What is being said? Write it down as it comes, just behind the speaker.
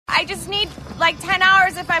I just need like 10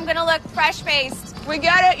 hours if I'm going to look fresh-faced. We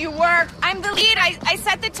get it. You work. I'm the lead. I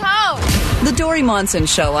set the tone. The Dory Monson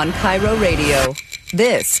Show on Cairo Radio.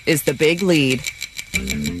 This is The Big Lead.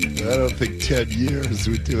 I don't think 10 years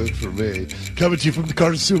would do it for me. Coming to you from the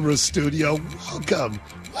Carter Subaru studio. Welcome.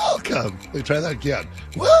 Let me try that again.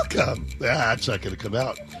 Welcome. That's not going to come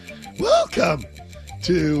out. Welcome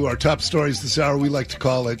to our top stories this hour. We like to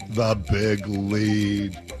call it The Big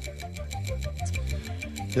Lead.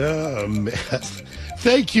 Oh, man.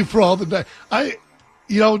 Thank you for all the...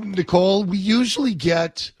 Nicole, we usually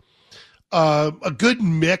get a good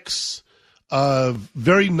mix of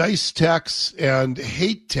very nice texts and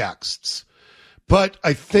hate texts. But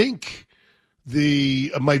I think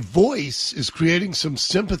my voice is creating some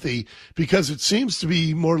sympathy because it seems to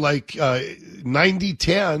be more like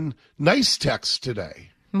 90-10 nice texts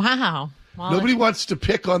today. Wow. Well, nobody wants to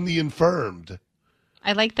pick on the infirmed.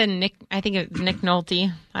 I like the Nick. I think it's Nick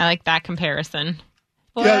Nolte. I like that comparison.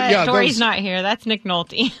 But yeah. Dory's not here. That's Nick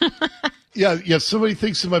Nolte. Yeah. Somebody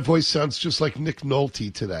thinks that my voice sounds just like Nick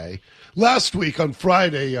Nolte today. Last week on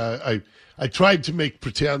Friday, I tried to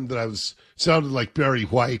pretend that I sounded like Barry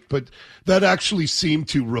White, but that actually seemed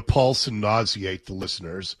to repulse and nauseate the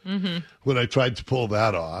listeners when I tried to pull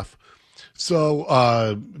that off. So,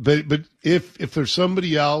 but if there's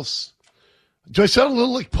somebody else, do I sound a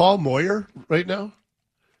little like Paul Moyer right now?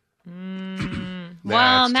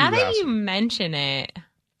 Well, now that you mention it,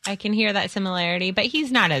 I can hear that similarity, but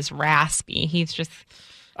he's not as raspy. He's just...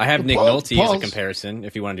 I have Nick Nolte as a comparison,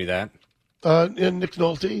 if you want to do that. And Nick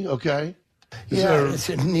Nolte, okay. It's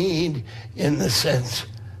a need in the sense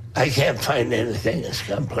I can't find anything as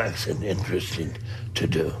complex and interesting to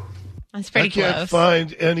do. That's pretty close. I can't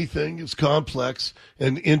find anything as complex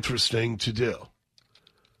and interesting to do.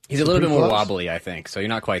 He's a little bit more wobbly, I think, so you're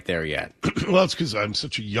not quite there yet. Well, it's because I'm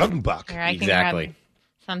such a young buck. Here, I can exactly. grab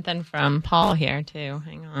something from Paul here, too.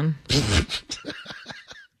 Hang on.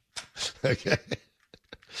 Okay.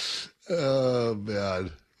 Oh,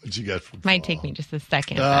 man. What you got from Paul? Might take me just a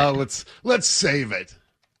second. Let's save it.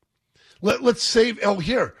 Let's save. Oh,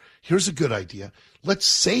 here's a good idea. Let's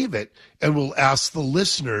save it, and we'll ask the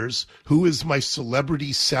listeners who is my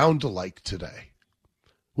celebrity sound-alike today.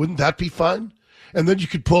 Wouldn't that be fun? And then you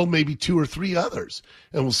could pull maybe 2 or 3 others,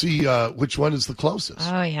 and we'll see which one is the closest.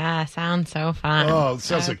 Oh, yeah. Sounds so fun. Oh, it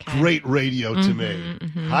sounds like great radio to me.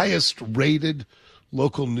 Highest-rated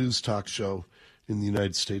local news talk show in the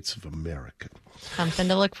United States of America. Something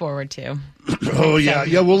to look forward to. Oh, yeah.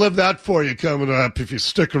 Yeah, we'll have that for you coming up if you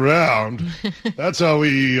stick around. That's how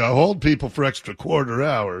we hold people for extra quarter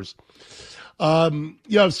hours. I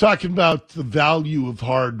was talking about the value of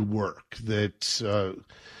hard work that...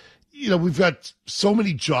 we've got so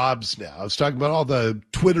many jobs now. I was talking about all the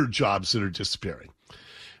Twitter jobs that are disappearing.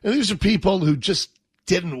 And these are people who just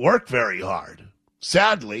didn't work very hard.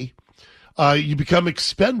 Sadly, you become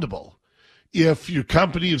expendable if your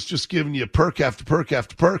company is just giving you perk after perk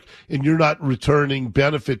after perk and you're not returning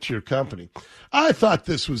benefit to your company. I thought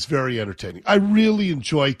this was very entertaining. I really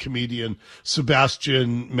enjoy comedian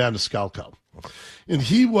Sebastian Maniscalco. And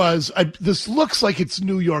he was, this looks like it's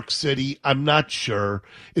New York City. I'm not sure.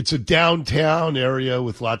 It's a downtown area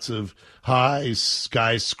with lots of high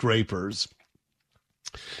skyscrapers.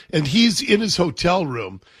 And he's in his hotel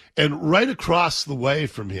room, and right across the way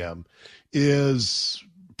from him is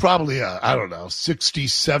probably a, 60,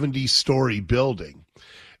 70-story building.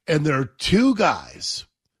 And there are 2 guys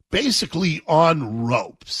basically on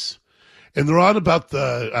ropes. And they're on about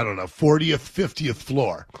the, 40th, 50th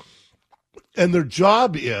floor. And their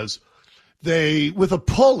job is with a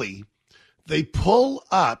pulley, they pull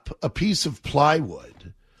up a piece of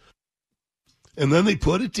plywood, and then they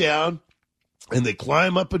put it down, and they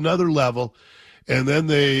climb up another level, and then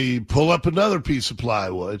they pull up another piece of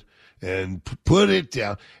plywood and put it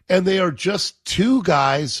down. And they are just 2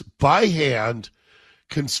 guys by hand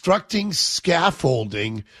constructing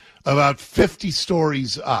scaffolding about 50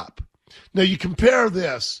 stories up. Now, you compare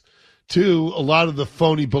this to a lot of the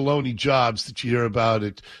phony baloney jobs that you hear about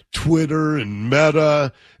at Twitter and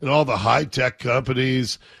Meta and all the high-tech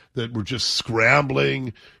companies that were just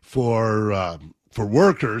scrambling for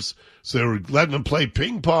workers. So they were letting them play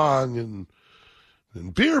ping pong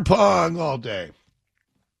and beer pong all day.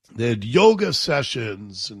 They had yoga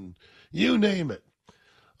sessions and you name it.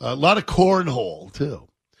 A lot of cornhole, too.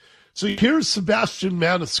 So here's Sebastian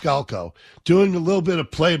Maniscalco doing a little bit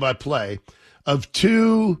of play-by-play of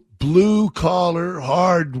 2 blue-collar,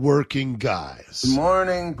 hard-working guys. Good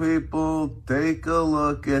morning, people. Take a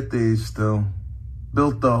look at these 2.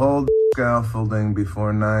 Built the whole scaffolding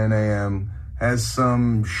before 9 a.m. Has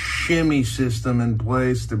some shimmy system in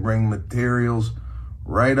place to bring materials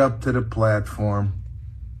right up to the platform.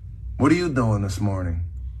 What are you doing this morning?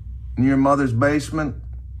 In your mother's basement?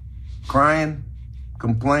 Crying?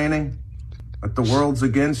 Complaining? That the world's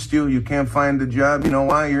against you? You can't find a job? You know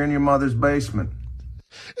why? You're in your mother's basement.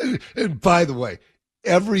 And by the way,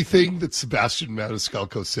 everything that Sebastian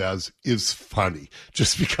Maniscalco says is funny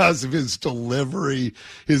just because of his delivery,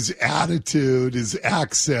 his attitude, his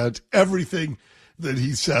accent. Everything that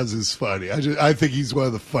he says is funny. I think he's one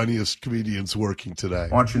of the funniest comedians working today.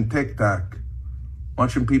 Watching TikTok,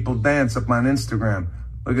 watching people dance up on Instagram.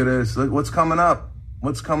 Look at this. Look what's coming up.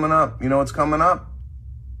 What's coming up? You know what's coming up?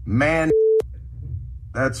 Man,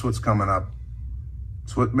 that's what's coming up.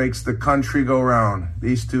 It's what makes the country go round.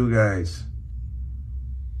 These two guys.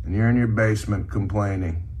 And you're in your basement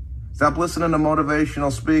complaining. Stop listening to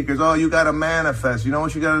motivational speakers. Oh, you got to manifest. You know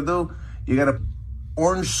what you got to do? You got to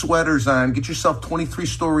orange sweaters on. Get yourself 23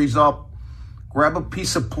 stories up. Grab a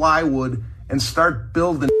piece of plywood and start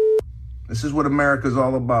building. This is what America's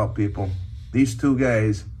all about, people. These two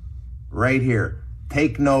guys right here.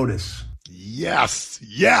 Take notice. Yes,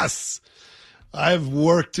 yes. I've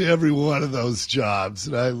worked every one of those jobs,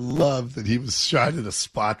 and I love that he was shining a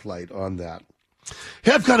spotlight on that.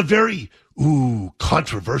 Hey, I've got a very,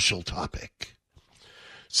 controversial topic.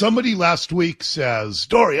 Somebody last week says,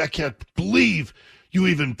 Dory, I can't believe you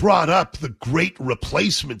even brought up the great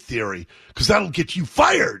replacement theory, because that'll get you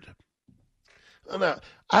fired. Now,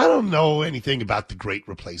 I don't know anything about the great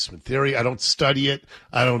replacement theory. I don't study it.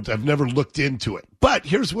 I've never looked into it. But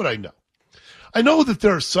here's what I know. I know that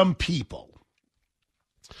there are some people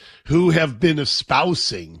who have been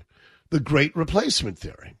espousing the great replacement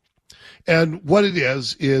theory. And what it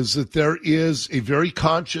is that there is a very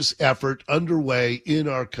conscious effort underway in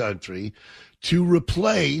our country to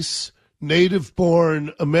replace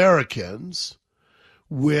native-born Americans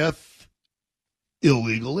with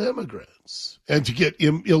illegal immigrants and to get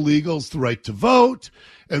illegals the right to vote,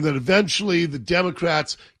 and then eventually the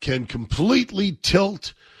Democrats can completely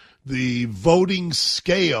tilt the voting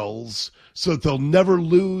scales so that they'll never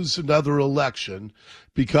lose another election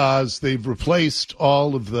because they've replaced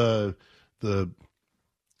all of the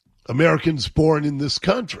Americans born in this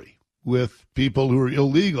country with people who are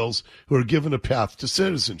illegals who are given a path to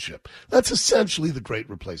citizenship. That's essentially the great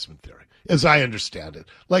replacement theory, as I understand it.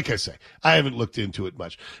 Like I say, I haven't looked into it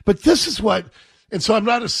much. But this is what, and so I'm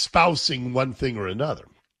not espousing one thing or another.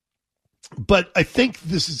 But I think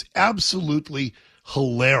this is absolutely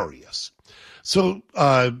hilarious. So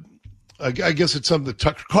I guess it's something that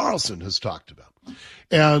Tucker Carlson has talked about.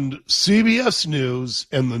 And CBS News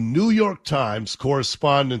and the New York Times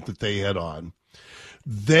correspondent that they had on,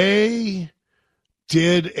 they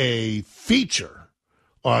did a feature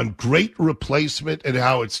on great replacement and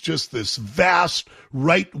how it's just this vast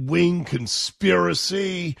right-wing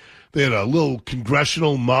conspiracy. They had a little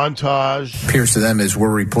congressional montage. Appears to them as we're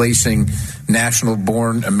replacing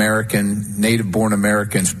national-born American, native-born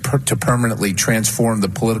Americans to permanently transform the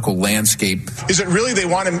political landscape. Is it really they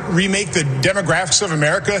want to remake the demographics of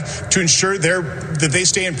America to ensure that they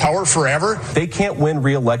stay in power forever? They can't win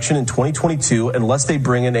re-election in 2022 unless they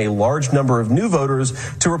bring in a large number of new voters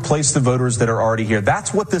to replace the voters that are already here.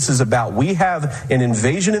 That's what this is about. We have an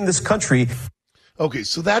invasion in this country. Okay,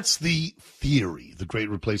 so that's the theory, the great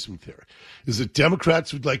replacement theory, is that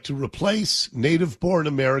Democrats would like to replace native-born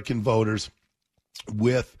American voters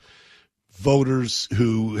with voters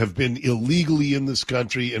who have been illegally in this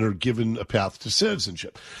country and are given a path to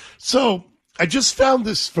citizenship. So I just found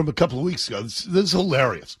this from a couple of weeks ago. This is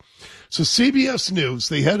hilarious. So CBS News,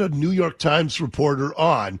 they had a New York Times reporter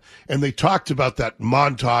on, and they talked about that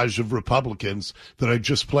montage of Republicans that I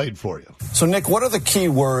just played for you. So, Nick, what are the key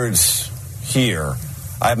words here?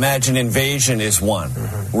 I imagine invasion is one.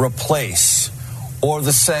 Mm-hmm. Replace, or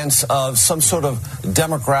the sense of some sort of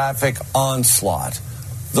demographic onslaught.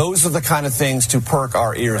 Those are the kind of things to perk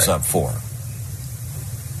our ears up for.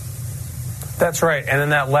 That's right. And in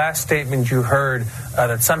that last statement you heard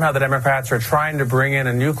that somehow the Democrats are trying to bring in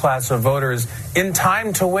a new class of voters in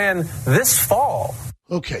time to win this fall.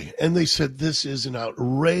 Okay, and they said this is an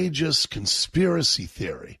outrageous conspiracy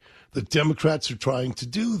theory. The Democrats are trying to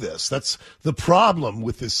do this. That's the problem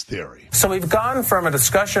with this theory. So we've gone from a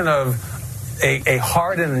discussion of a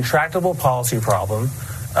hard and intractable policy problem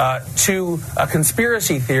to a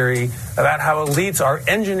conspiracy theory about how elites are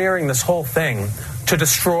engineering this whole thing to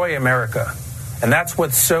destroy America. And that's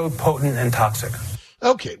what's so potent and toxic.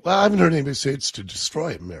 Okay, well, I haven't heard anybody say it's to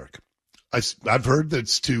destroy America. I've heard that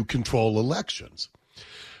it's to control elections.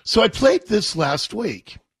 So I played this last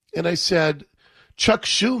week, and I said, Chuck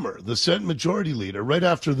Schumer, the Senate Majority Leader, right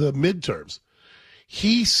after the midterms,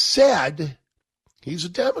 he said, he's a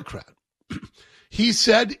Democrat. He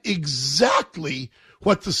said exactly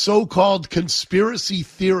what the so-called conspiracy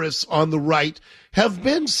theorists on the right have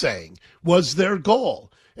been saying was their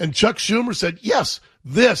goal. And Chuck Schumer said, yes,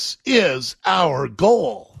 this is our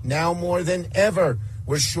goal. Now more than ever,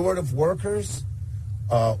 we're short of workers.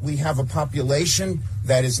 We have a population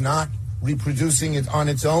that is not reproducing it on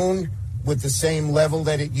its own with the same level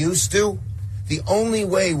that it used to. The only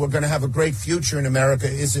way we're going to have a great future in America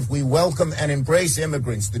is if we welcome and embrace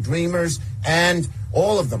immigrants, the dreamers, and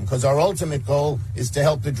all of them, because our ultimate goal is to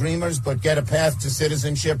help the dreamers, but get a path to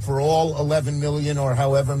citizenship for all 11 million or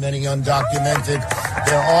however many undocumented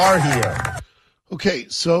there are here. Okay,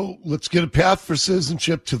 so let's get a path for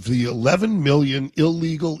citizenship to the 11 million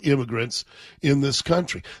illegal immigrants in this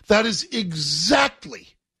country. That is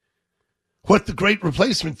exactly what the Great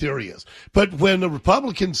Replacement Theory is. But when a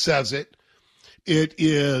Republican says it, it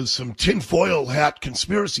is some tinfoil hat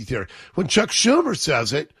conspiracy theory. When Chuck Schumer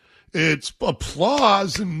says it, it's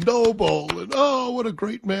applause and noble and, oh, what a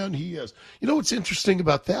great man he is. You know what's interesting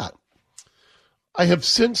about that? I have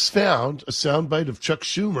since found a soundbite of Chuck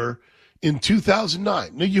Schumer in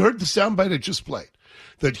 2009. Now, you heard the soundbite I just played,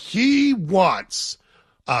 that he wants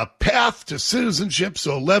a path to citizenship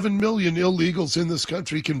so 11 million illegals in this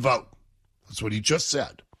country can vote. That's what he just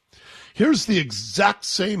said. Here's the exact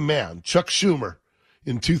same man, Chuck Schumer,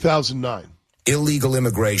 in 2009. Illegal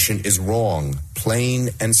immigration is wrong, plain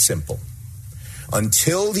and simple.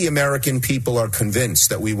 Until the American people are convinced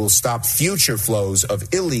that we will stop future flows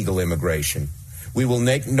of illegal immigration, we will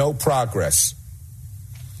make no progress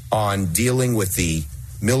on dealing with the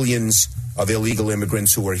millions of illegal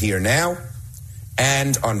immigrants who are here now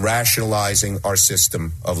and on rationalizing our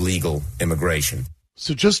system of legal immigration.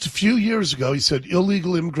 So just a few years ago, he said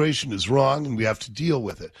illegal immigration is wrong and we have to deal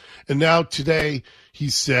with it. And now today he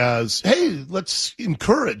says, hey, let's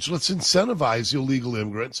incentivize illegal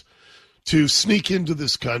immigrants to sneak into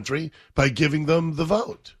this country by giving them the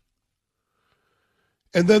vote.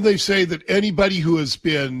 And then they say that anybody who has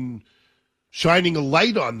been shining a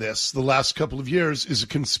light on this the last couple of years is a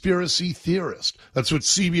conspiracy theorist. That's what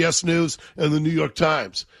CBS News and the New York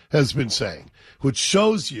Times has been saying, which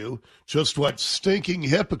shows you just what stinking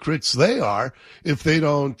hypocrites they are if they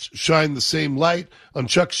don't shine the same light on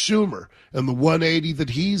Chuck Schumer and the 180 that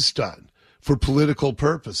he's done for political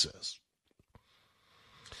purposes.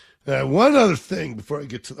 One other thing before I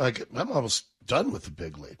get to, I'm almost done with the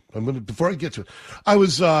big lead. Before I get to it, I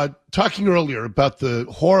was talking earlier about the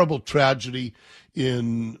horrible tragedy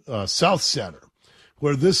in South Center,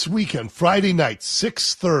 where this weekend, Friday night,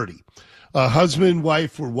 6:30, a husband and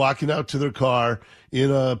wife were walking out to their car in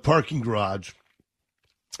a parking garage,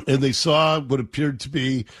 and they saw what appeared to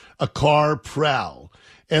be a car prowl,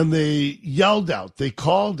 and they yelled out, they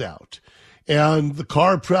called out, and the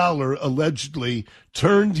car prowler allegedly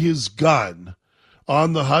turned his gun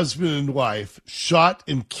on the husband and wife, shot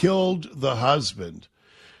and killed the husband,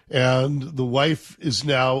 and the wife is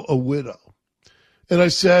now a widow. And I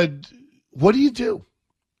said, what do you do?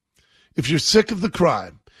 If you're sick of the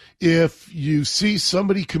crime, if you see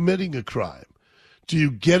somebody committing a crime, do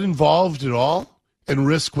you get involved at all and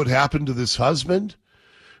risk what happened to this husband?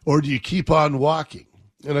 Or do you keep on walking?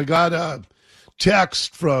 And I got a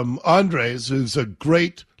text from Andres, who's a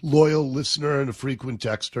great loyal listener and a frequent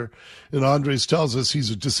texter. And Andres tells us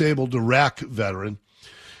he's a disabled Iraq veteran.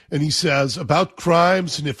 And he says, about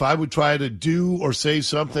crimes, and if I would try to do or say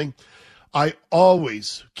something, I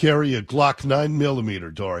always carry a Glock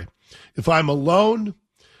 9mm, Dory. If I'm alone,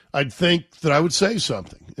 I'd think that I would say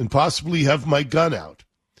something and possibly have my gun out.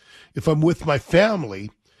 If I'm with my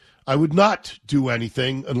family, I would not do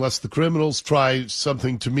anything unless the criminals try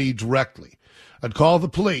something to me directly. I'd call the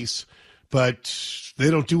police, but they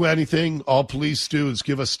don't do anything. All police do is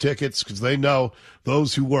give us tickets because they know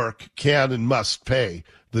those who work can and must pay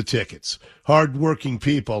the tickets. Hard-working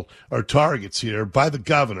people are targets here by the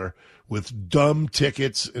governor with dumb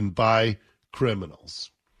tickets and by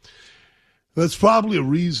criminals. That's probably a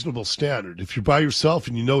reasonable standard. If you're by yourself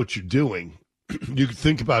and you know what you're doing, you can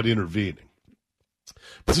think about intervening.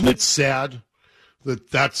 But isn't it sad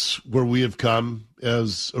that that's where we have come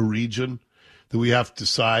as a region, that we have to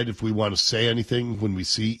decide if we want to say anything when we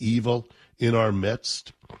see evil in our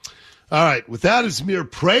midst? All right, with that as mere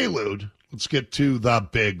prelude, let's get to the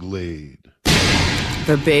big lead.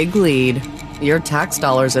 The big lead. Your tax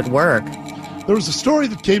dollars at work. There was a story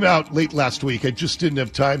that came out late last week. I just didn't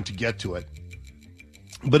have time to get to it.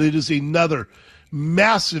 But it is another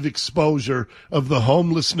massive exposure of the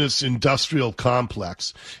homelessness industrial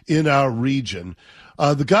complex in our region.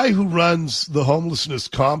 The guy who runs the homelessness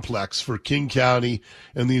complex for King County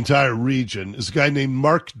and the entire region is a guy named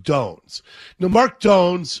Mark Dones. Now, Mark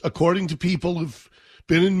Dones, according to people who've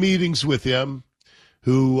been in meetings with him,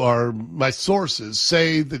 who are my sources,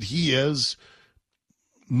 say that he is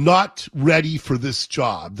not ready for this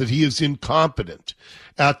job, that he is incompetent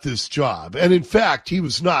at this job. And in fact, he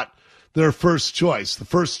was not their first choice. The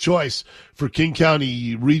first choice for King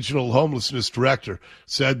County Regional Homelessness Director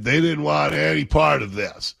said they didn't want any part of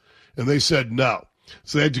this. And they said no.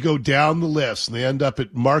 So they had to go down the list, and they end up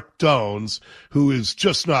at Mark Dones, who is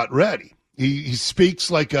just not ready. He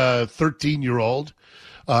speaks like a 13-year-old.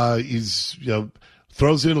 He's,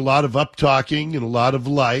 throws in a lot of up-talking and a lot of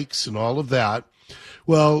likes and all of that.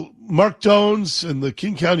 Well, Mark Dones and the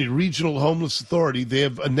King County Regional Homeless Authority, they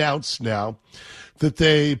have announced now that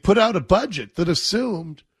they put out a budget that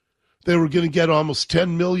assumed they were going to get almost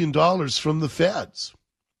 $10 million from the feds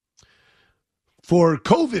for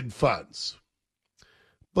COVID funds.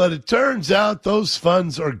 But it turns out those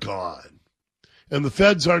funds are gone, and the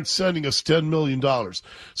feds aren't sending us $10 million.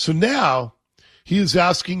 So now he is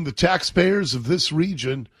asking the taxpayers of this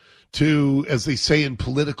region to, as they say in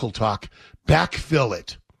political talk, backfill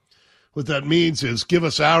it. What that means is give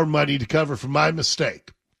us our money to cover for my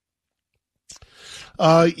mistake.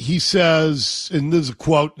 He says, and there's a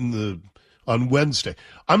quote on Wednesday,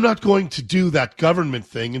 "I'm not going to do that government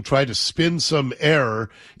thing and try to spin some error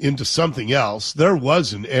into something else. There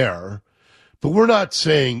was an error, but we're not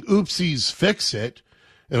saying, oopsies, fix it.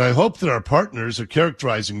 And I hope that our partners are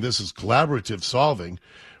characterizing this as collaborative solving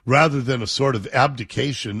rather than a sort of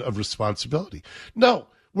abdication of responsibility." No,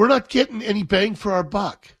 we're not getting any bang for our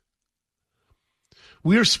buck.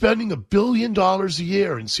 We are spending $1 billion a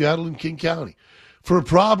year in Seattle and King County for a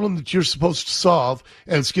problem that you're supposed to solve,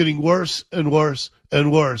 and it's getting worse and worse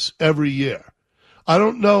and worse every year. I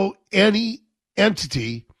don't know any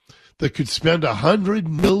entity that could spend $100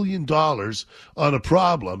 million on a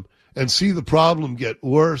problem and see the problem get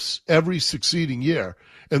worse every succeeding year,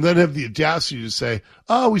 and then have the audacity to say,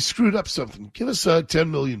 "Oh, we screwed up something. Give us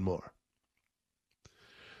 $10 million more."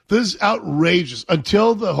 This is outrageous.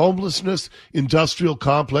 Until the homelessness industrial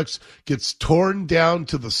complex gets torn down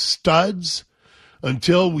to the studs,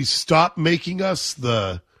 until we stop making us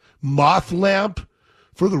the moth lamp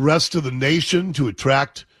for the rest of the nation to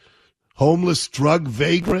attract homeless drug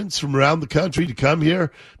vagrants from around the country to come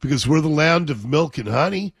here because we're the land of milk and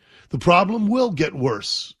honey, the problem will get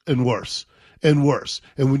worse and worse and worse.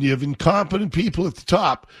 And when you have incompetent people at the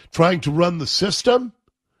top trying to run the system,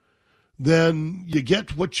 then you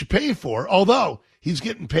get what you pay for, although he's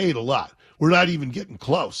getting paid a lot. We're not even getting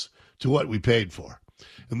close to what we paid for.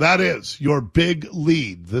 And that is your big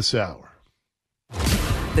lead this hour.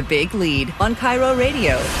 The Big Lead on Cairo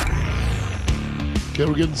Radio. Okay,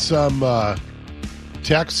 we're getting some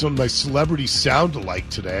texts on my celebrity sound-alike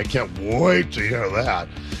today. I can't wait to hear that.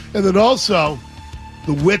 And then also,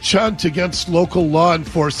 the witch hunt against local law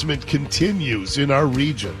enforcement continues in our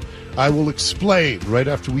region. I will explain right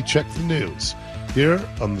after we check the news here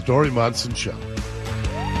on the Dori Monson Show.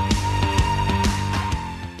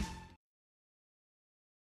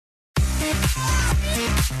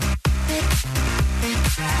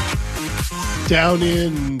 Down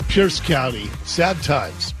in Pierce County, sad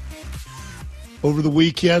times. Over the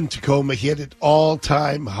weekend, Tacoma hit an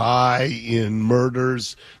all-time high in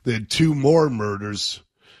murders. They had 2 more murders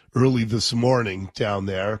early this morning down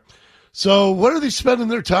there. So what are they spending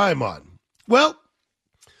their time on? Well,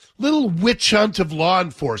 little witch hunt of law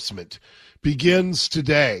enforcement begins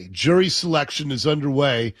today. Jury selection is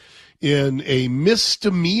underway in a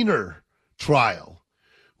misdemeanor trial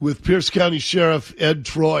with Pierce County Sheriff Ed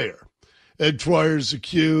Troyer. Ed Troyer is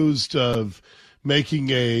accused of making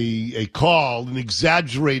a call, an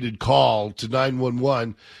exaggerated call to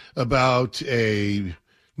 911 about a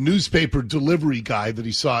newspaper delivery guy that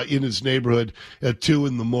he saw in his neighborhood at 2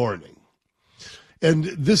 a.m. And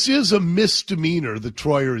this is a misdemeanor that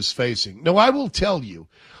Troyer is facing. Now, I will tell you,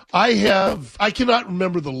 I cannot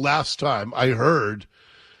remember the last time I heard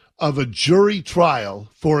of a jury trial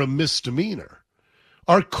for a misdemeanor.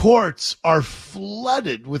 Our courts are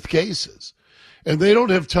flooded with cases, and they don't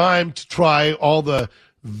have time to try all the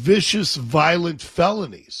vicious, violent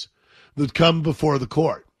felonies that come before the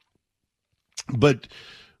court. But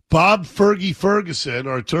Bob Fergie Ferguson,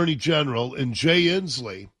 our Attorney General, and Jay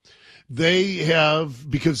Inslee, they have,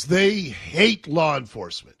 because they hate law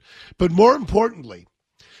enforcement, but more importantly,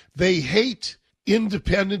 they hate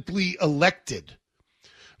independently elected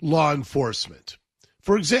law enforcement.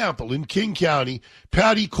 For example, in King County,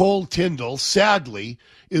 Patty Cole Tyndall, sadly,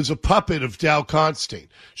 is a puppet of Dow Constantine.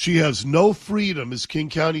 She has no freedom as King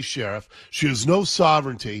County Sheriff. She has no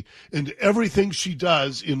sovereignty, and everything she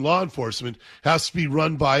does in law enforcement has to be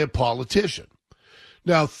run by a politician.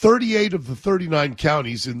 Now, 38 of the 39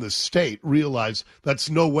 counties in the state realize that's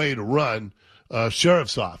no way to run a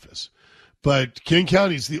sheriff's office. But King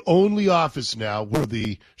County is the only office now where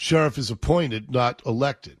the sheriff is appointed, not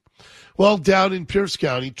elected. Well, down in Pierce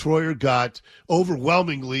County, Troyer got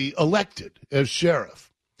overwhelmingly elected as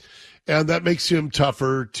sheriff, and that makes him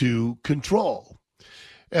tougher to control.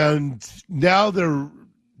 And now they're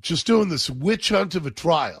just doing this witch hunt of a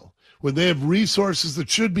trial when they have resources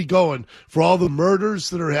that should be going for all the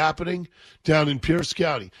murders that are happening down in Pierce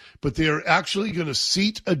County. But they are actually going to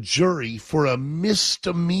seat a jury for a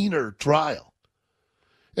misdemeanor trial.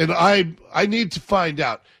 And I need to find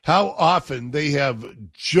out how often they have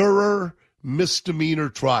juror misdemeanor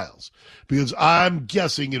trials, because I'm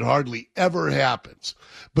guessing it hardly ever happens.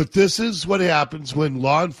 But this is what happens when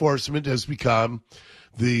law enforcement has become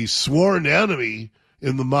the sworn enemy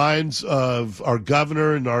in the minds of our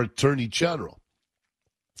governor and our attorney general.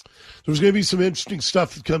 There's going to be some interesting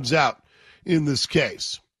stuff that comes out in this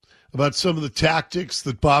case about some of the tactics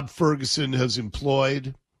that Bob Ferguson has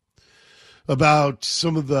employed, about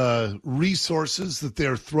some of the resources that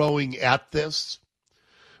they're throwing at this.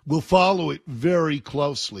 We'll follow it very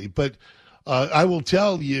closely, but I will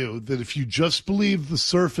tell you that if you just believe the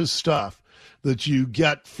surface stuff that you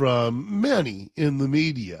get from many in the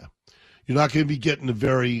media, you're not going to be getting a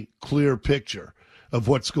very clear picture of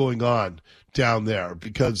what's going on down there,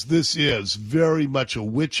 because this is very much a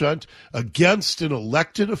witch hunt against an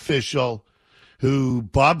elected official who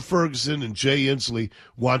Bob Ferguson and Jay Inslee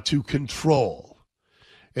want to control.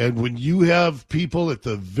 And when you have people at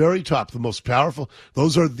the very top, the most powerful,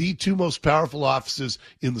 those are the two most powerful offices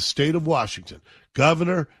in the state of Washington,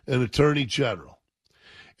 governor and attorney general.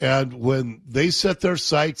 And when they set their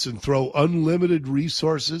sights and throw unlimited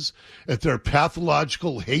resources at their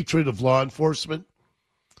pathological hatred of law enforcement,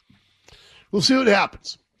 we'll see what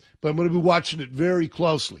happens. But I'm going to be watching it very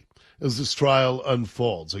closely as this trial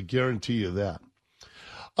unfolds. I guarantee you that.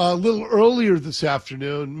 A little earlier this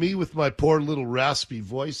afternoon, me with my poor little raspy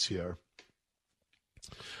voice here,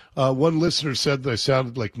 one listener said that I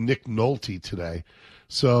sounded like Nick Nolte today.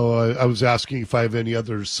 So I was asking if I have any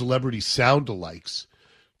other celebrity sound-alikes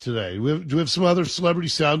today. Do we have some other celebrity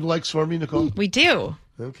sound-alikes for me, Nicole? We do.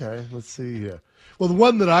 Okay, let's see here. Well, the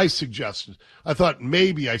one that I suggested, I thought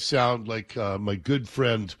maybe I sound like my good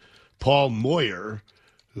friend Paul Moyer,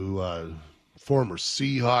 who former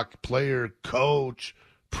Seahawk player, coach,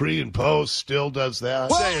 pre and post, still does that.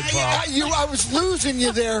 Well, I was losing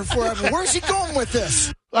you there forever. Where's he going with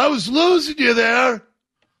this? I was losing you there.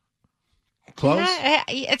 Close?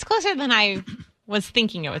 It's closer than I was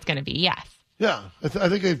thinking it was going to be, yes. Yeah, I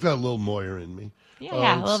think I've got a little Moyer in me.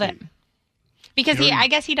 Yeah, a little bit. Because I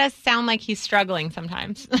guess he does sound like he's struggling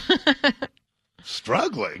sometimes.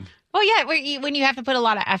 Struggling? Well, yeah, when you have to put a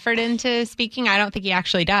lot of effort into speaking, I don't think he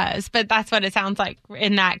actually does. But that's what it sounds like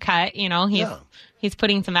in that cut. You know, he's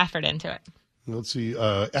putting some effort into it. Let's see,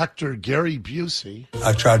 actor Gary Busey.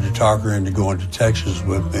 I tried to talk her into going to Texas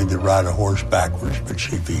with me to ride a horse backwards, but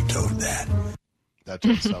she vetoed that. That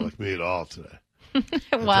doesn't sound like me at all today.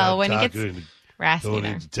 Well, when he gets raspy going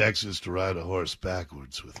there. into Texas to ride a horse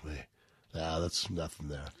backwards with me. Nah, that's nothing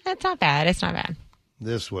there. That's not bad. It's not bad.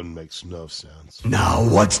 This one makes no sense. Now,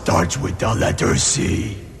 what starts with the letter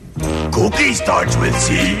C? Cookie starts with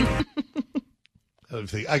C. I don't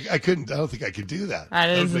think I could do that. That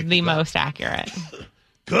is the most accurate.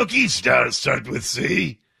 Cookies start with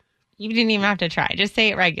C. You didn't even have to try. Just say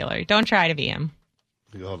it regular. Don't try to be him.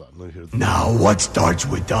 Hold on. Let me hear this. Now, what starts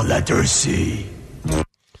with the letter C?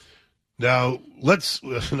 Now, what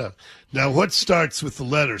starts with the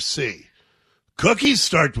letter C? Cookies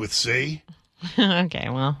start with C. Okay,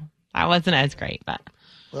 well, that wasn't as great, but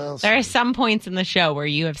there are some points in the show where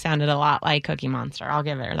you have sounded a lot like Cookie Monster. I'll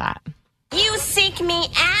give her that. You seek me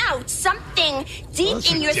out. Something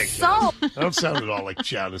deep in your soul. I don't sound at all like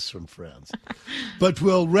Janice from Friends. But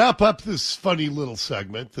we'll wrap up this funny little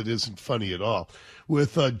segment that isn't funny at all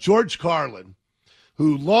with George Carlin,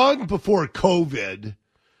 who long before COVID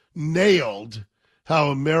nailed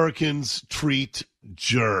how Americans treat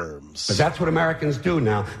germs. But that's what Americans do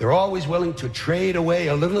now. They're always willing to trade away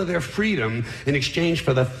a little of their freedom in exchange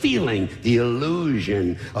for the feeling, the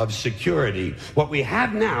illusion of security. What we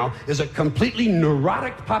have now is a completely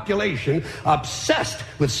neurotic population obsessed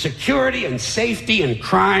with security and safety and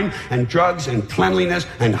crime and drugs and cleanliness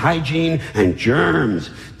and hygiene and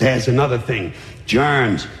germs. There's another thing.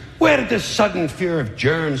 Germs. Where did this sudden fear of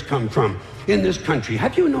germs come from in this country?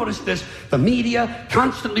 Have you noticed this? The media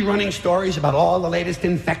constantly running stories about all the latest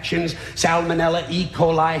infections, salmonella, E.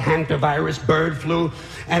 coli, hantavirus, bird flu.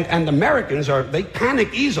 And Americans they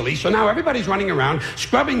panic easily, so now everybody's running around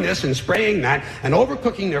scrubbing this and spraying that and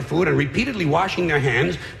overcooking their food and repeatedly washing their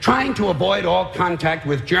hands, trying to avoid all contact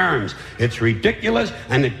with germs. It's ridiculous,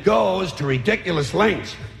 and it goes to ridiculous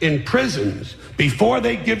lengths. In prisons, before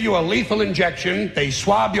they give you a lethal injection, they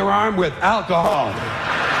swab your arm with alcohol.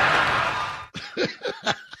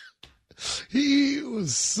 He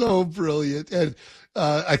was so brilliant. And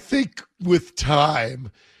I think with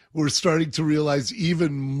time, we're starting to realize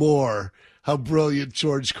even more how brilliant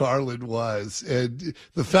George Carlin was. And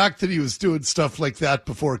the fact that he was doing stuff like that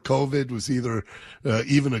before COVID was either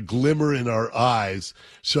even a glimmer in our eyes,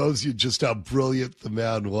 shows you just how brilliant the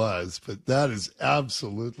man was. But that is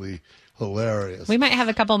absolutely hilarious. We might have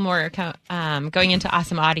a couple more going into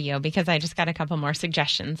awesome audio, because I just got a couple more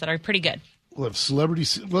suggestions that are pretty good. We'll have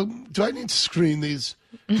celebrities. Well, do I need to screen these?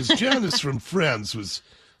 Because Janice from Friends was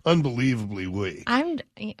unbelievably weak.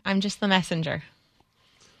 I'm just the messenger.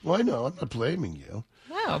 Well, I know. I'm not blaming you.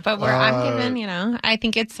 No, but I'm giving, I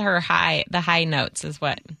think it's the high notes is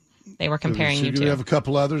what they were comparing you to. Do you have a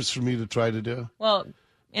couple others for me to try to do? Well,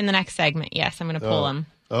 in the next segment, yes, I'm going to pull them.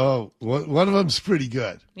 Oh, one of them's pretty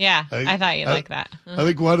good. Yeah, I thought you'd like that. I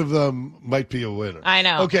think one of them might be a winner. I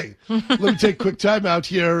know. Okay, let me take a quick time out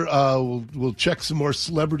here. We'll check some more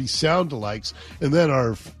celebrity sound-alikes, and then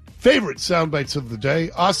our favorite sound bites of the day,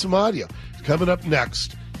 awesome audio, coming up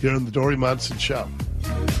next here on the Dori Monson Show.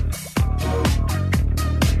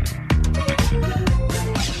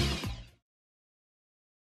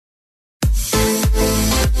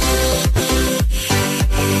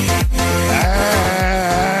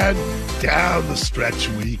 Down the stretch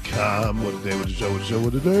we come. What a day, what a show, what a show,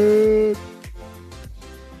 what a day.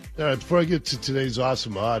 All right, before I get to today's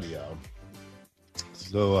awesome audio,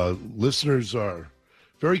 so listeners are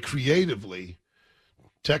very creatively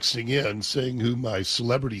texting in saying who my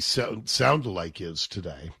celebrity sound-alike is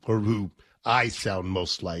today, or who I sound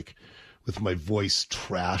most like with my voice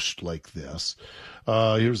trashed like this.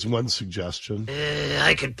 Here's one suggestion.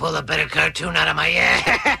 I could pull a better cartoon out of my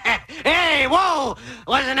ass. Hey, whoa!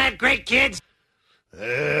 Wasn't that great, kids?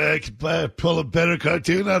 I could pull a better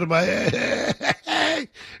cartoon out of my ass. Hey,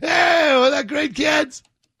 wasn't that great, kids?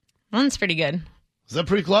 One's pretty good. Is that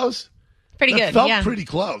pretty close? Pretty good, felt yeah. pretty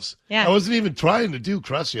close. Yeah. I wasn't even trying to do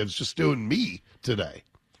Crusty. I was just doing me today.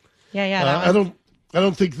 Yeah. I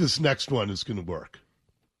don't think this next one is going to work.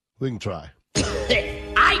 We can try.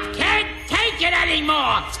 I can't take it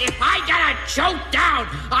anymore. If I gotta choke down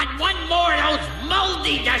on one more of those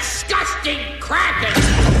moldy, disgusting crackers.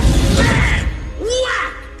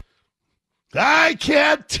 Whack! I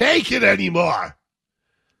can't take it anymore.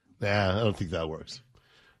 Nah, I don't think that works.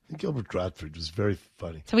 I think Gilbert Gottfried was very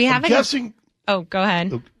funny. So we have guessing. Oh, go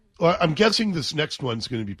ahead. I'm guessing this next one's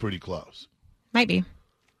going to be pretty close. Might be.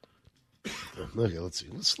 Okay, let's see.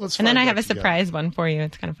 Let's. And then I have a together. surprise one for you.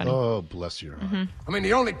 It's kind of funny. Oh, bless your heart. Mm-hmm. I mean,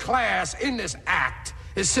 the only class in this act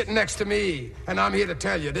is sitting next to me, and I'm here to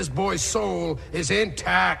tell you, this boy's soul is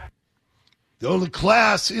intact. The only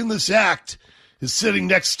class in this act is sitting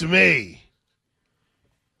next to me.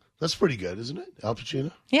 That's pretty good, isn't it, Al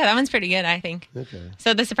Pacino? Yeah, that one's pretty good, I think. Okay.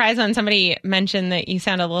 So the surprise one, somebody mentioned that you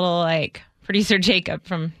sound a little like producer Jacob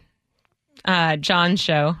from John's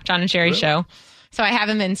show, John and Sherry's show. So I have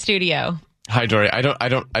him in studio. Hi, Dory. I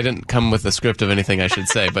didn't come with a script of anything I should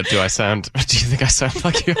say, but do you think I sound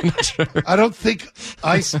like you? I'm not sure. I don't think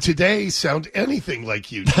I today sound anything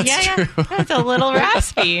like you. That's true. That's a little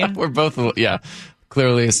raspy. We're both,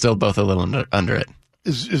 clearly still both a little under it.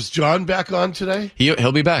 Is John back on today?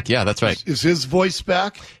 He'll be back. Yeah, that's right. Is his voice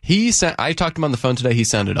back? I talked to him on the phone today. He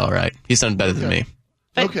sounded all right. He sounded better than me.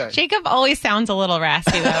 But Jacob always sounds a little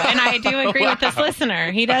raspy, though, and I do agree with this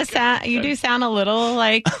listener. He does sound. You do sound a little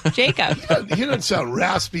like Jacob. He doesn't sound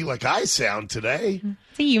raspy like I sound today.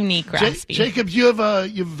 It's a unique raspy. Jacob, you have a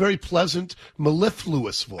very pleasant,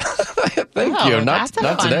 mellifluous voice. Thank you. Not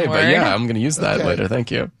today, word. but yeah, I'm going to use that later.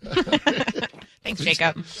 Thank you. Thanks,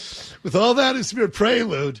 Jacob. With all that as your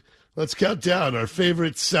prelude, let's count down our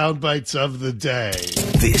favorite sound bites of the day.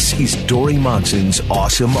 This is Dori Monson's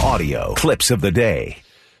Awesome Audio Clips of the Day.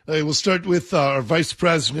 We'll start with our Vice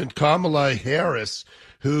President Kamala Harris,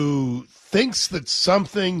 who thinks that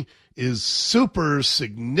something is super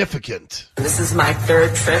significant. This is my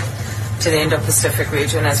third trip to the Indo-Pacific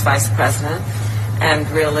region as Vice President, and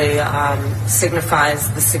really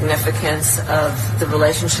signifies the significance of the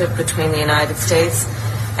relationship between the United States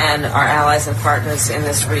and our allies and partners in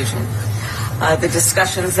this region. The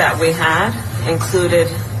discussions that we had included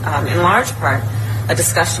in large part, a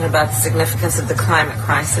discussion about the significance of the climate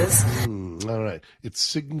crisis. All right. It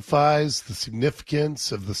signifies the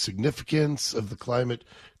significance of the climate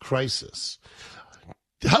crisis.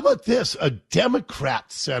 How about this? A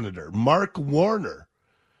Democrat senator, Mark Warner,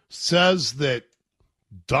 says that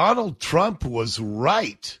Donald Trump was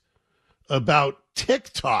right about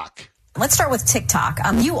TikTok. Let's start with TikTok.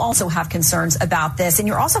 You also have concerns about this, and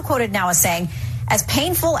you're also quoted now as saying, as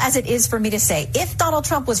painful as it is for me to say, if Donald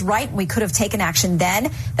Trump was right, we could have taken action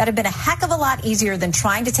then. That'd have been a heck of a lot easier than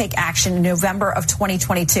trying to take action in November of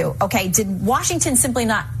 2022. Okay, did Washington simply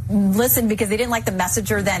not listen because they didn't like the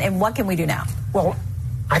messenger then, and what can we do now? Well,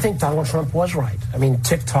 I think Donald Trump was right. I mean,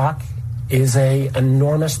 TikTok is an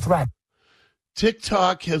enormous threat.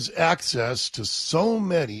 TikTok has access to so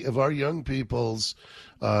many of our young people's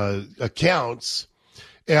accounts,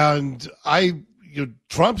 and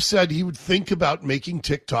Trump said he would think about making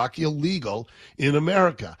TikTok illegal in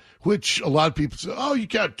America, which a lot of people say, oh, you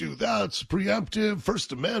can't do that. It's preemptive,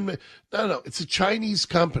 First Amendment. No, it's a Chinese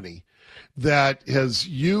company that has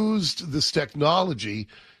used this technology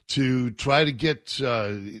to try to get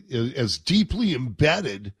as deeply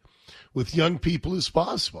embedded with young people as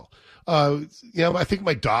possible. I think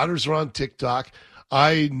my daughters are on TikTok.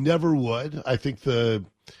 I never would. I think the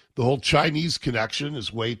whole Chinese connection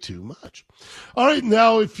is way too much. All right,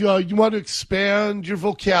 now if you want to expand your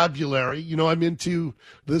vocabulary, I'm into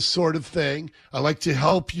this sort of thing. I like to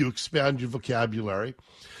help you expand your vocabulary.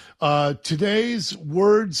 Today's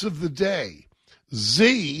words of the day: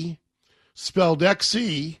 Z, spelled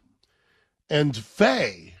X-E, and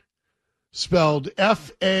Fae, spelled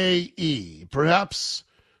F-A-E. Perhaps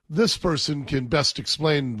this person can best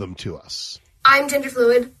explain them to us. I'm gender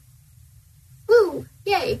fluid. Woo!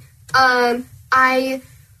 Yay!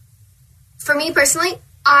 For me personally,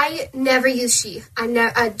 I never use she.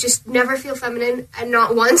 I just never feel feminine, and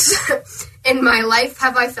not once in my life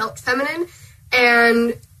have I felt feminine,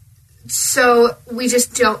 and so we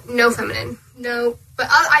just don't know feminine. No, but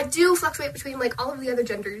I do fluctuate between all of the other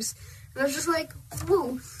genders, and I was just like,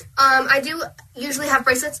 woo. I do usually have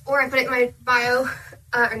bracelets, or I put it in my bio,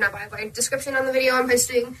 or not bio, my description on the video I'm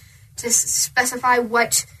posting to specify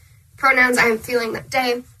what pronouns I'm feeling that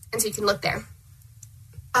day, and so you can look there.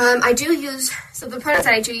 So the pronouns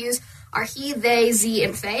that I do use are he, they, Z,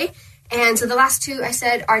 and Fae, and so the last two I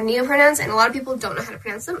said are neopronouns, and a lot of people don't know how to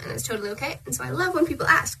pronounce them, and it's totally okay, and so I love when people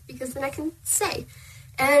ask, because then I can say,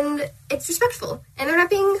 and it's respectful, and they're not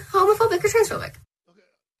being homophobic or transphobic.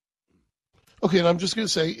 Okay, and I'm just going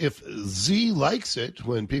to say, if Z likes it,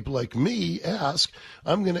 when people like me ask,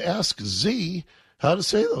 I'm going to ask Z how to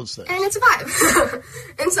say those things. And it's a vibe.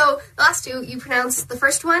 And so the last two, you pronounce the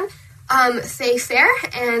first one, Fae Fair,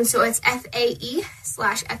 and so it's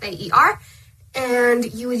Fae/Faer,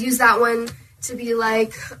 and you would use that one to be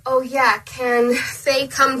like, oh yeah, can Fae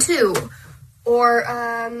come too? Or,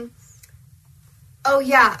 oh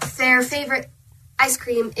yeah, their favorite ice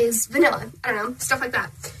cream is vanilla. I don't know, stuff like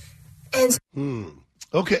that. And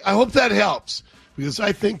Okay, I hope that helps, because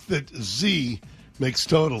I think that Z makes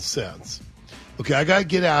total sense. Okay, I got to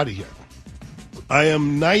get out of here. I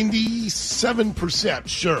am 97%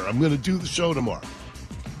 sure I'm going to do the show tomorrow.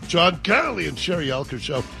 John Carley and Sherry Elker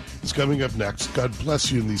show is coming up next. God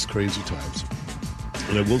bless you in these crazy times.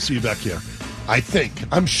 And I will see you back here,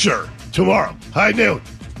 I'm sure, tomorrow, high noon,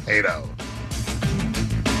 8-0.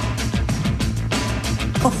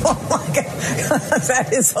 Oh, my God.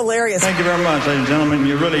 That is hilarious. Thank you very much, ladies and gentlemen.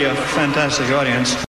 You're really a fantastic audience.